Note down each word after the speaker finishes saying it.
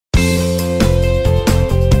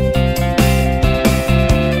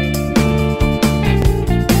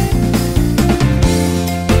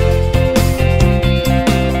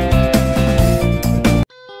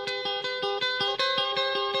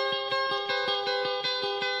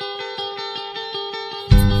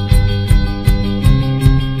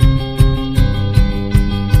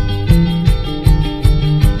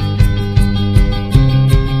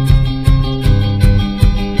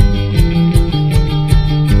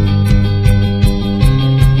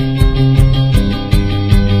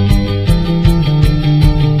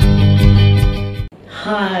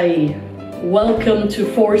welcome to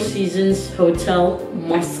Four Seasons Hotel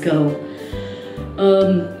Moscow.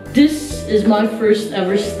 This is my first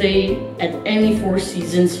ever stay at any Four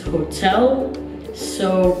Seasons hotel,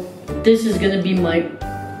 so this is gonna be my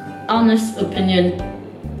honest opinion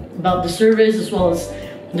about the service as well as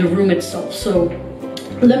the room itself. So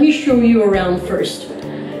let me show you around first.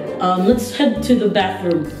 Let's head to the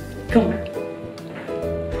bathroom. Come on.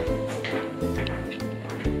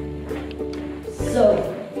 So,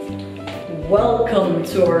 welcome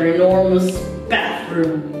to our enormous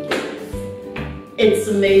bathroom. It's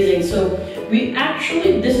amazing. So we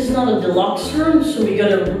actually, this is not a deluxe room, so we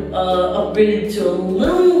gotta upgrade it to a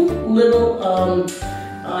little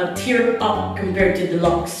tier up compared to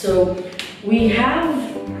deluxe. So we have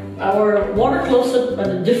our water closet at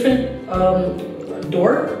a different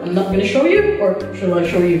door. I'm not gonna show you, or shall I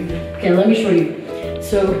show you? Okay, let me show you.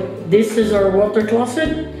 So this is our water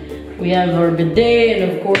closet. We have our bidet,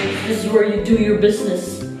 and of course, this is where you do your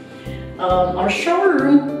business. Our shower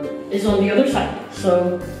room is on the other side.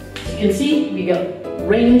 So, as you can see, we got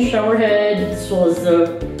rain shower head, as well as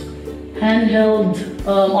the handheld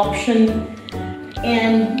option.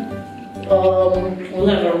 And we'll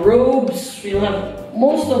have our robes, we'll have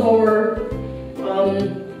most of our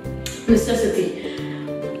necessity.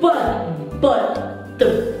 But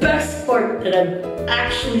the best part that I've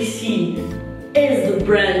actually seen is the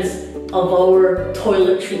brands of our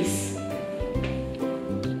toiletries.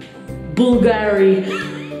 Bulgari.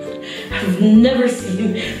 I've never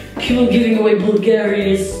seen people giving away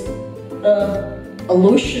Bulgari as a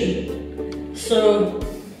lotion. So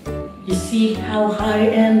you see how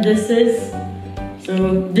high-end this is?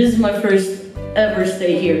 So this is my first ever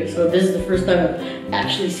stay here. So this is the first time I've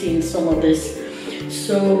actually seen some of this.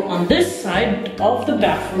 So on this side of the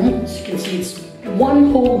bathroom, as you can see, it's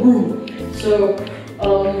one whole room. So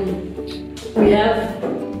we have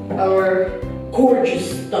our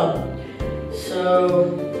gorgeous tub.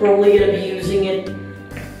 So probably gonna be using it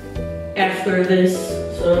after this.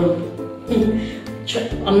 So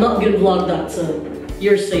I'm not gonna vlog that, so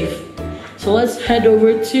you're safe. So let's head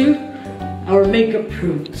over to our makeup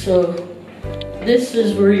room. So this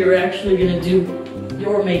is where you're actually gonna do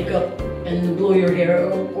your makeup and blow your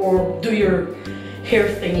hair or do your hair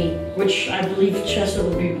thingy, which I believe Chessa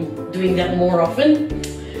will be doing that more often.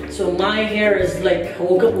 So my hair is like, I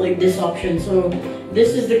woke up like this option. So this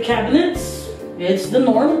is the cabinets. It's the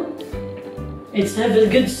norm. It's have a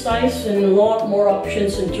good size and a lot more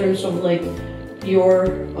options in terms of like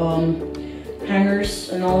your hangers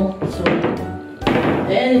and all. So,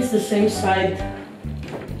 and it's the same side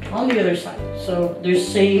on the other side. So there's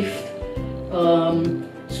safe,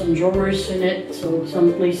 some drawers in it, so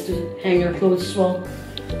some place to hang your clothes as well.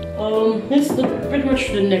 It's pretty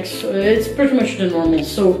much the next. It's pretty much the normal.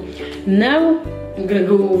 So now I'm gonna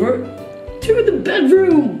go over to the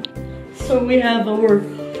bedroom. So we have our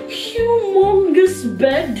humongous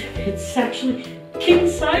bed. It's actually king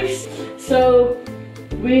size. So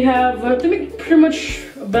we have to make pretty much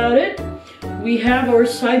about it. We have our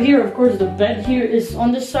side here. Of course, the bed here is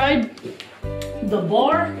on the side. The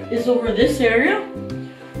bar is over this area,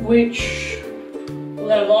 which will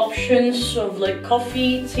have options of like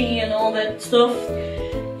coffee, tea, and all that stuff.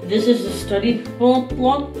 This is the study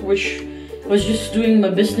block, which I was just doing my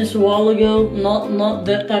business a while ago. Not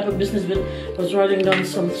that type of business, but I was writing down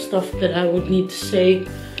some stuff that I would need to say,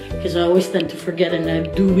 because I always tend to forget and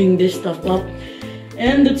I'm doing this stuff up.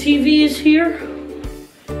 And the TV is here.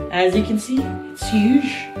 As you can see, it's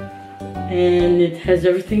huge. And it has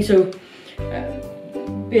everything, so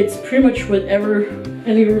it's pretty much whatever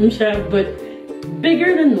any rooms have, but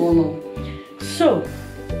bigger than normal. So,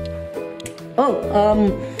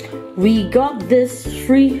 we got this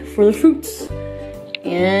free for the fruits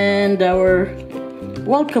and our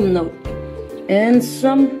welcome note and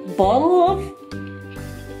some bottle of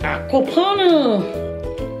Aquapana,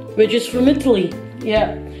 which is from Italy.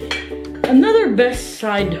 Yeah. Another best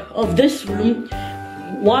side of this room,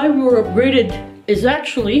 why we were upgraded, is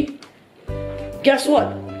actually, guess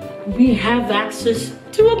what? We have access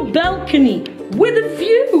to a balcony with a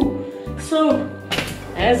view. So,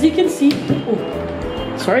 as you can see,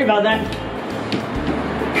 sorry about that.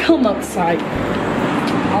 Come outside.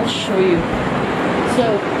 I'll show you.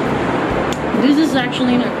 So, this is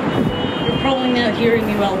actually not, you're probably not hearing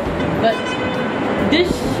me well, but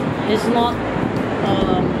this is not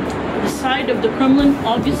the side of the Kremlin,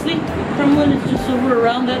 obviously. The Kremlin is just over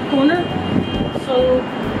around that corner. So,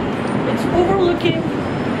 it's overlooking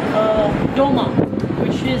Duma,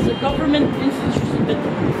 which is a government institution. But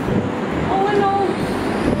all in all,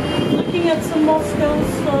 looking at some Moscow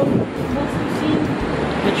stuff,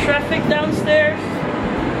 the traffic downstairs,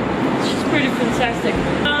 it's just pretty fantastic.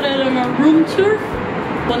 Now that I'm on a room tour,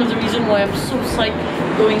 one of the reasons why I'm so psyched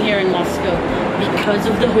going here in Moscow, because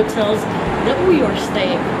of the hotels that we are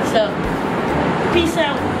staying. So, peace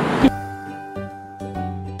out.